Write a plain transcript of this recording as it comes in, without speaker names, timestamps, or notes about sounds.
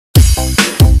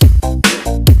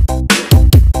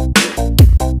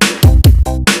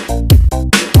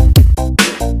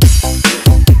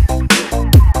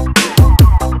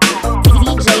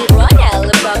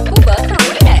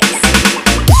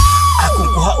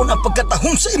mao na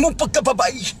pagkatahong sa imong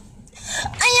pagkababay.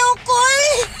 Ayaw, Kol!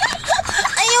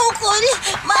 Ayaw, Kol!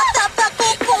 Mata pa ko,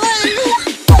 Kol!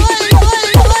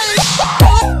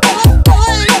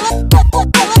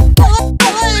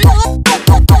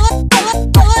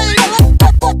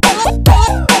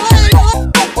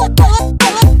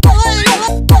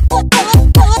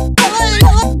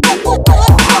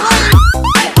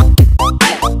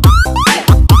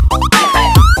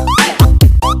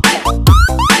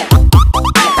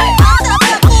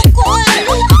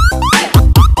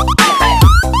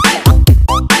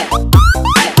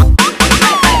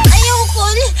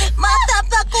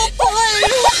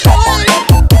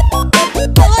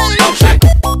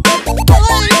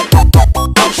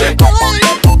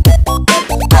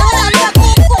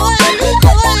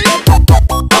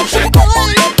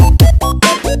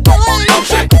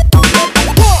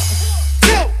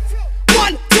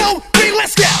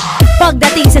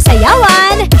 Pagdating sa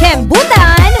sayawan,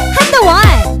 hembutan,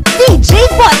 handawan,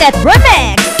 Djbotet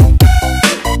Remix.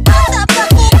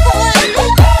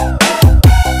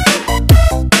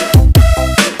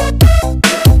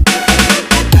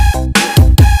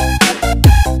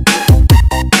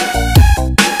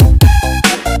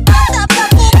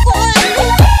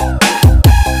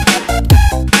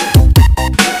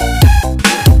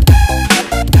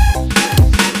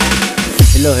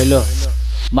 Hello,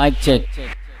 mic check.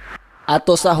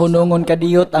 Ato sa hunungon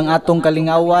kadiyot ang atong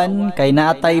kalingawan kay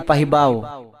naatay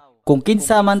pahibaw. Kung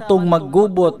kinsa man tong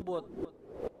maggubot,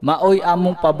 maoy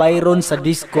among pabayron sa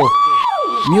disco.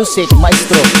 Music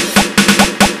maestro.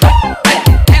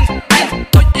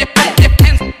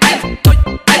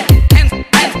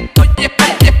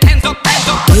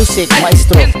 Music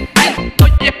maestro.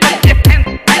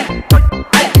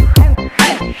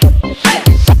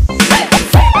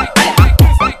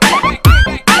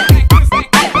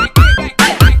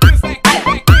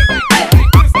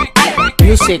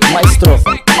 Music maestro.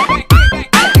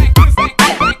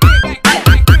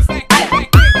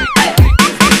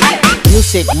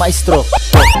 Music maestro.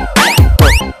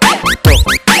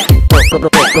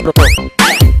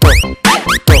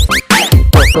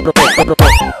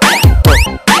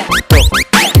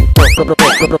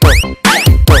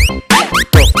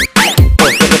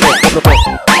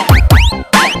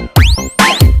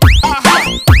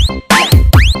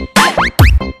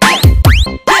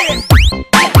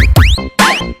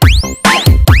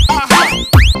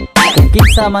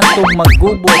 Kinsa man tong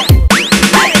maggubot,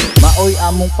 maoy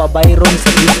among pabayron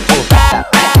sa disco.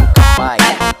 Kamay,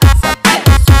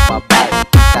 sabi sumabay,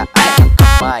 taas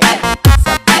kamay,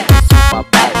 sabi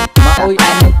sumabay, maoy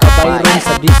among pabayron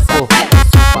sa disco.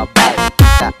 Sumabay,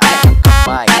 taas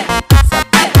kamay,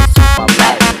 sabi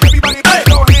sumabay. Everybody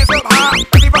throw hands up high,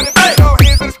 everybody throw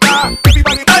hands in the sky,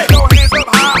 everybody throw hands up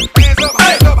high, hands up,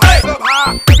 hands up, hands up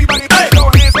high, everybody throw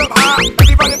hands up high,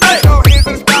 everybody throw hands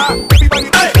in the sky, everybody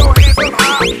throw hands up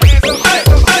high, hands up,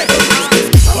 hands up, hands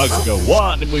up.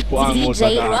 Paggawa ni mo'y puango sa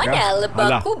Ranel,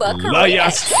 Bacubac,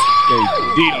 layas kay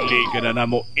dili ka na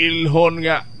namo ilhon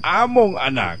nga among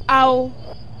anak. Aw,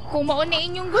 kung mauna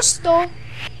inyong gusto,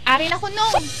 ari na ko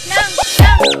nung, nang,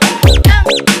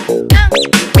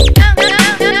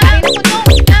 ari na ko nung,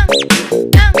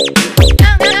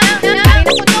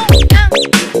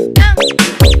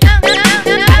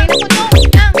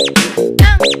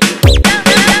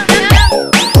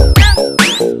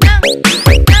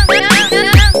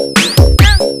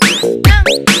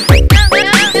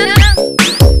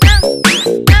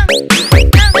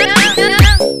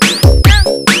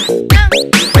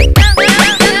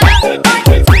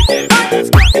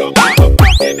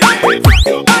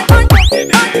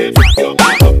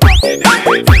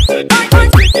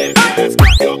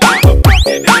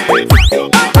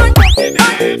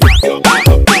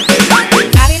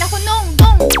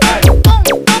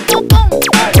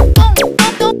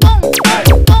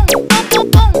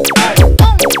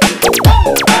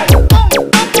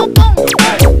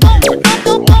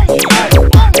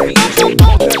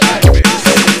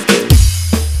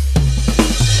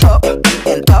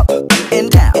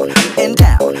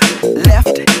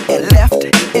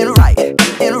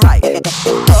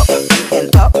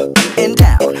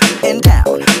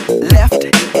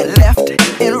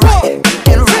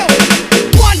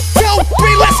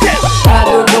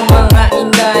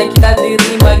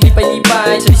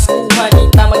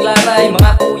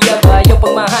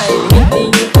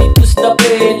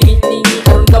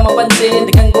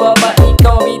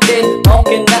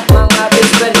 mga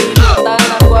best friend,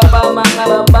 tanang ko pa mga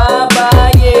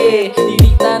babae.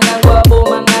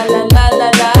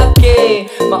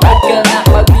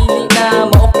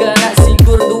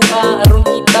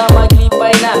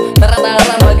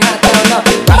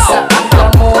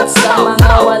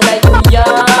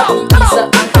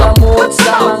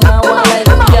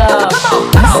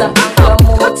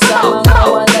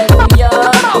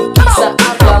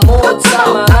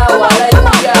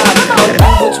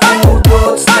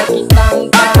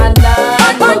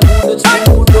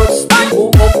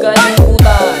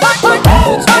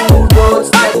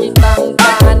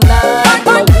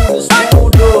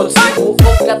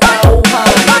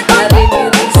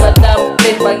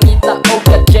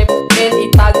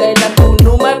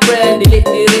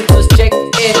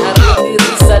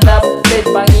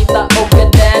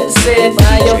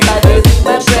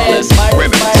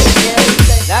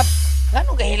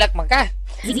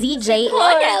 DJ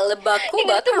Ranel,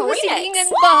 Bacubac, Silingan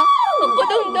ba?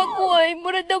 Magpadang dagway,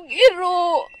 muradang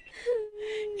iro.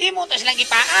 Imo tas lang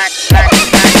ipaat.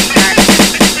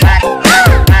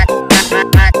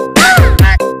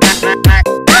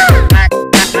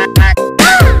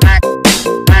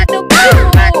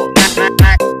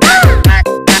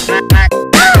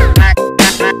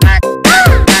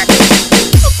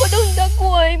 Magpadang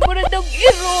dagway, muradang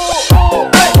iro.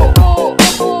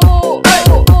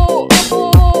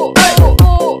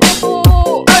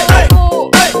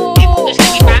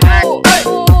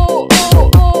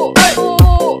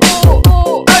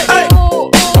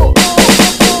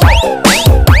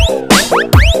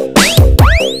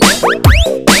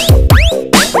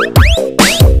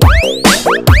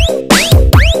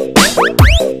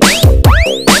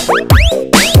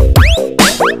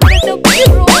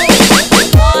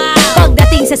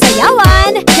 Pagdating sa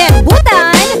sayawan,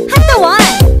 kembutan,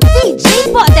 hantawan,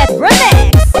 Djbotet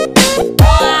Remix.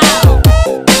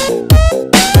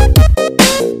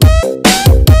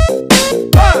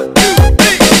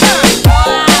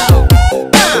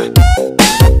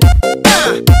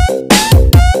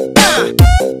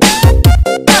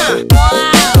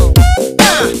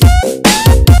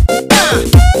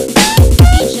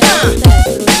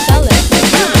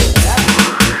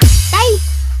 Tay,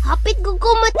 hapit ko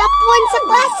matapuan sa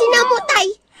klase na mo, tay.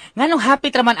 Nganong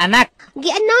hapit raman anak?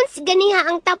 Gi-announce ganiha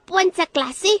ang top 1 sa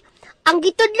klase. Ang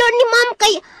gitudlo ni ma'am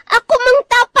kay ako mang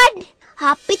tapad.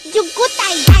 Hapit jud ko,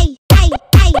 tay. Tay, tay,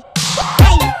 tay.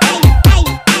 Tay, tay, tay, tay.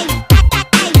 Tay,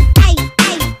 tay, tay,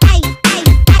 tay, tay,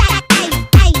 tay.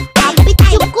 Tay, hapit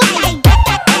jud ko, tay. Tay,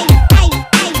 tay, tay,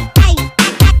 tay, tay.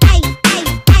 Tay, tay, tay,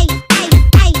 tay, tay.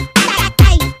 Tay,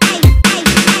 tay, tay,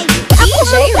 tay. Ako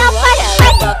mang tapad.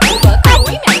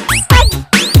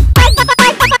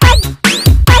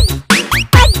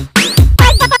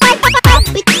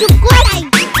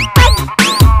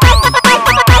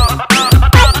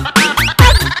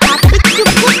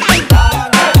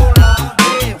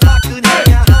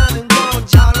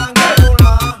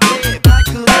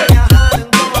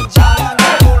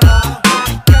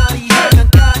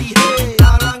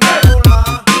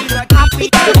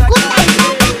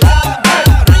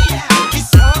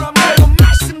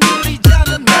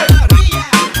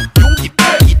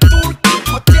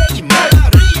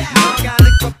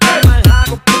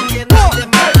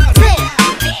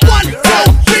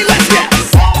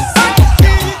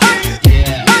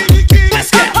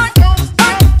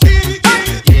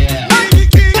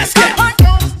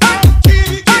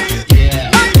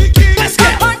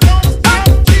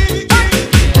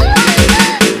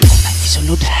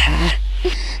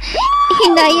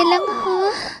 Hinaya lang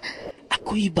ha.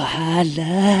 Ako'y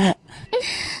bahala.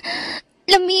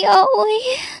 Lamiya, oy.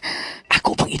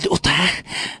 Ako pang iluot ha.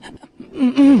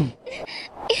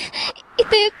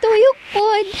 Ituyok-tuyok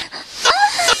pod.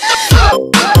 Ilog.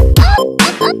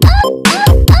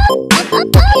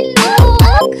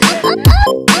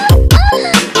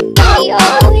 Lamiya,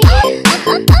 oy.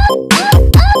 Ilog.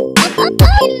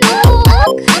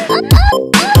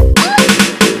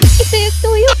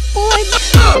 Ituyok-tuyok pod.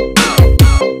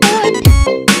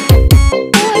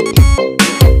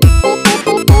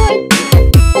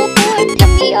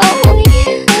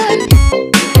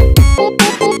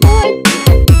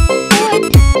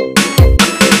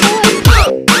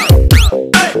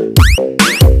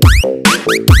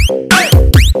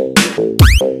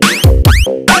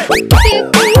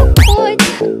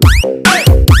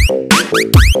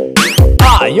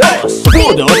 Ayos!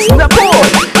 Budots na po!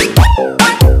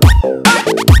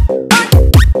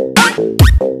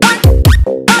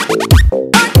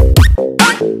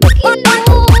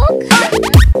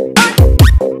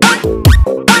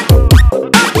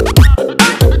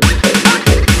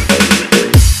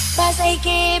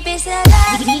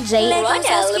 DJ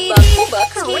Ranel,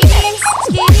 Bacubac, Remix.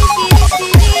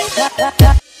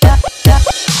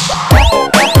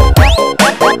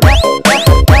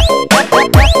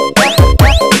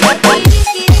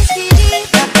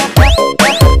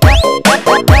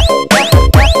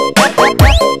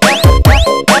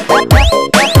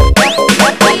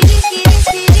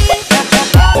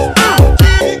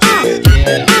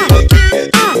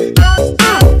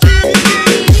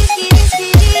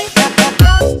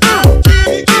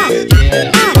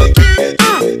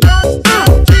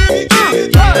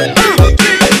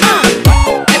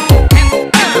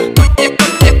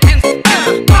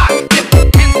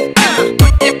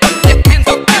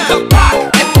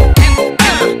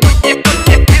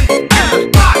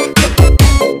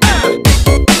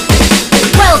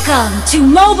 to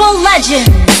Mobile Legends!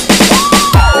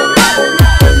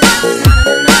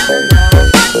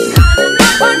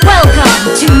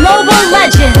 Welcome to Mobile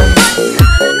Legends!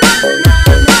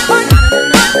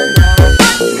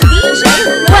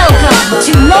 Welcome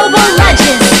to Mobile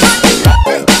Legends!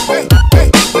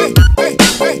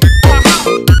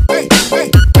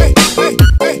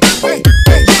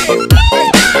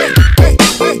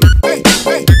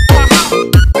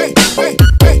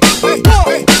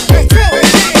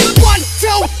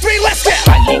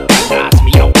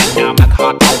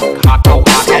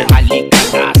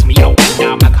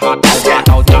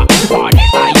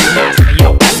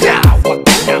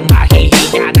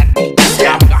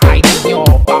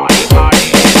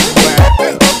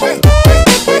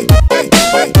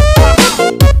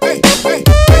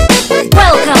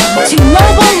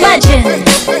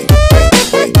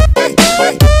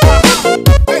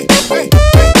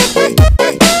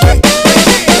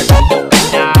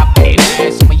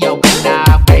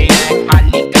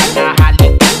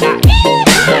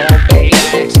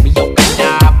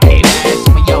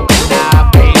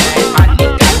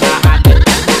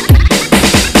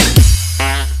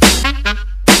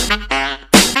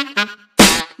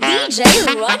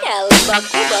 Ranel,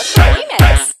 Bacubac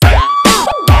Remix.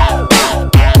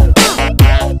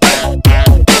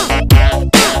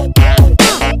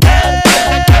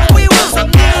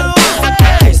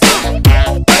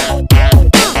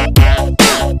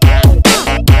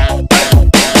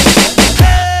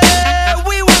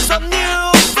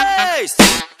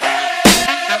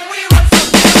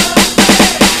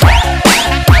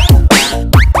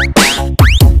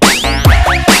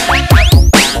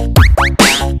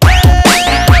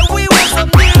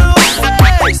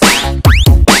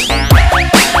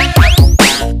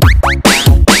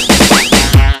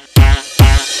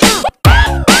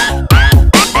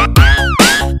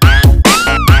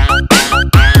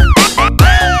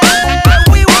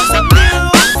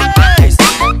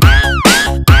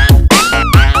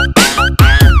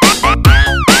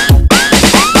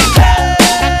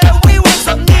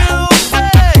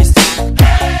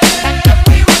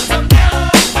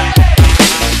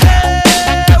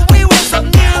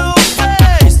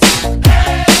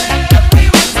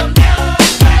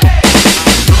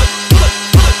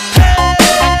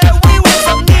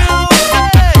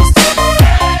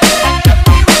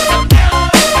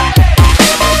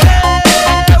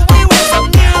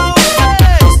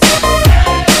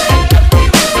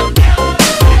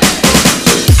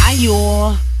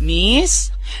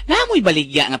 Miss, namoy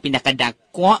baligya nga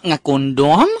pinakadako nga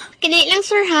kondom? Kini lang,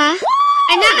 sir, ha?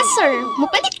 Ana, sir,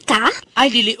 mupalit ka? Ay,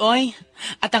 dili, oy.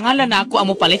 At ang ngalan na ako ang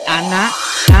mupalit, ana.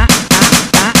 Ha?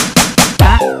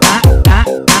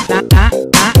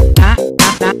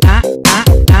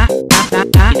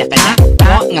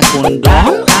 Pinakadako nga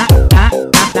kondom? Pinakadako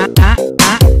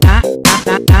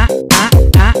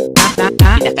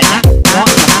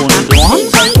nga kondom?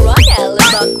 Ranel,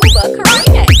 Bacubac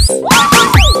Remix.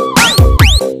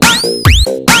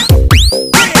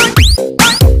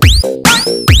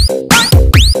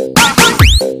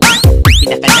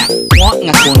 Pinakadako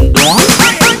nga kondom?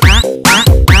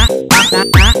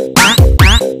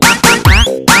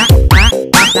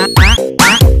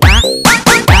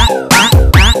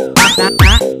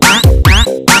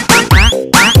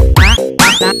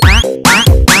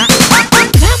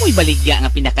 Namoy baligya nga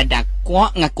pinakadako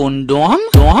nga kondom?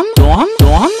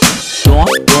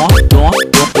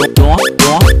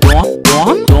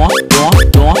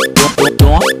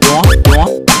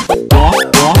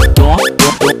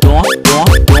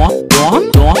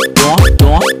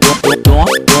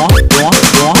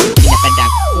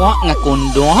 Pinakadako nga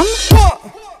kondom?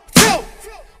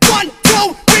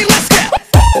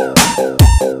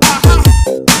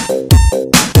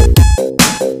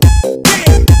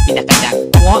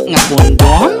 Pinakadako nga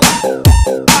kondom?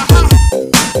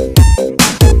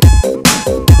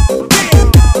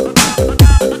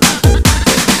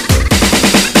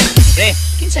 Pre,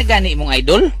 kinsa gani imong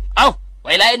idol? Aw,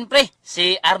 wailain pre,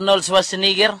 si Arnold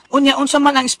Schwarzenegger. Unya, unsa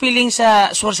man ang spelling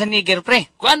sa Schwarzenegger, pre?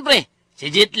 Kuan pre,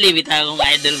 si Jet Li bitaw akong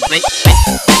idol pre.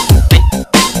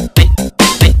 Jet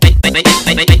Li bitaw akong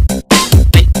idol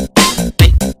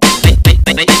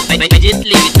pre. Jet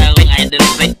Li bitaw akong idol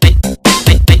pre.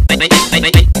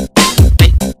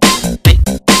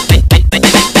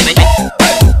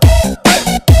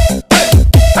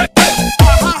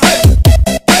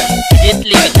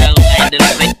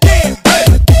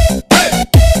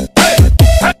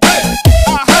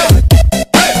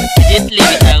 Jet Li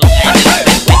bitaw akong idol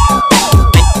pre.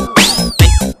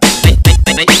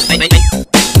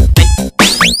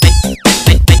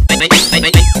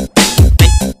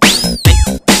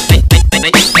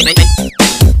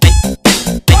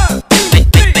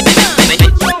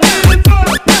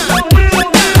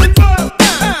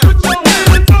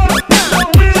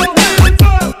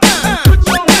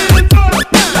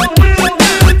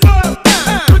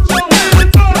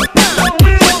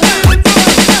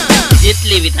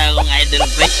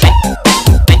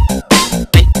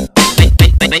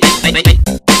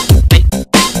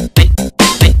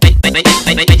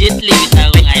 limit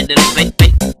akong idol, pre.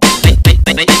 Legit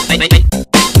limit akong idol,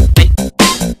 pre.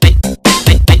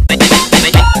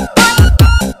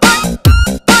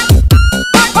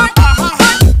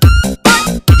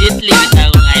 Legit limit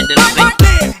akong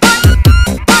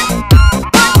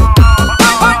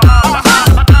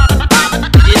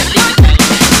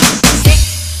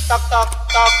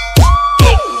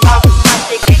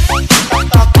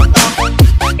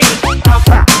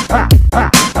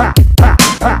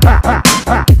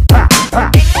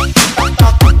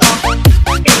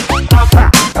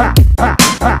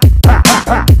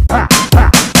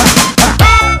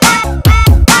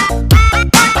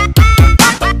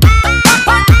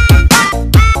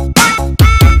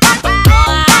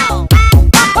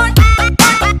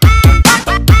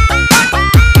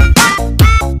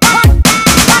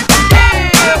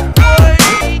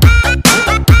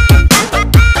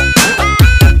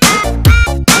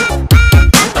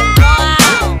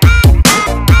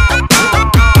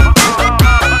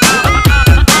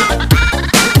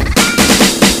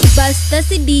Basta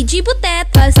si Djbotet,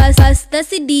 basta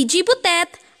si Djbotet.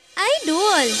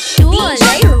 Idol, duel,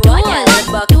 Ranel,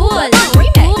 Bacubac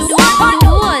remix.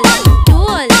 Duel,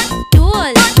 duel,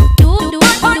 duel, duel,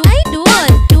 idol,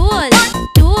 duel,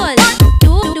 duel,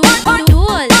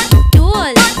 duel,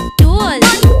 duel, duel.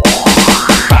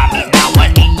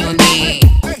 Paminawan ninyo ni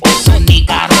Uso ni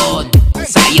Karon.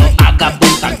 Sayo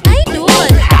agabuntag Idol.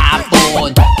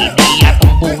 hapon. Hindi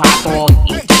atong buhaton.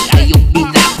 Hindi ayong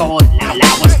binaton.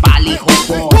 Lalawas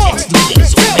palihupon. Let's do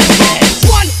this, Ranel.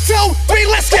 1, 2,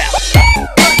 3, let's go!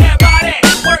 Work that body,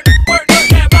 work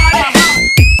that body.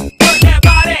 Work that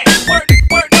body, work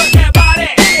that body.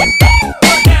 Work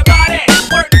that body,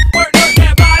 work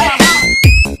that body.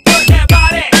 Work that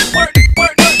body,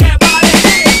 work that body.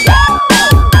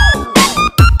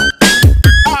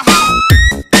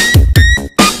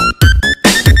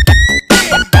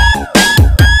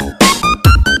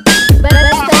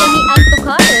 Basta ni ang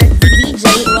tukar, DJ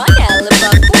Ranel,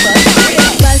 Bacubac.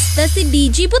 Basta si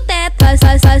Djbotet,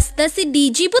 basta si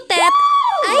Djbotet.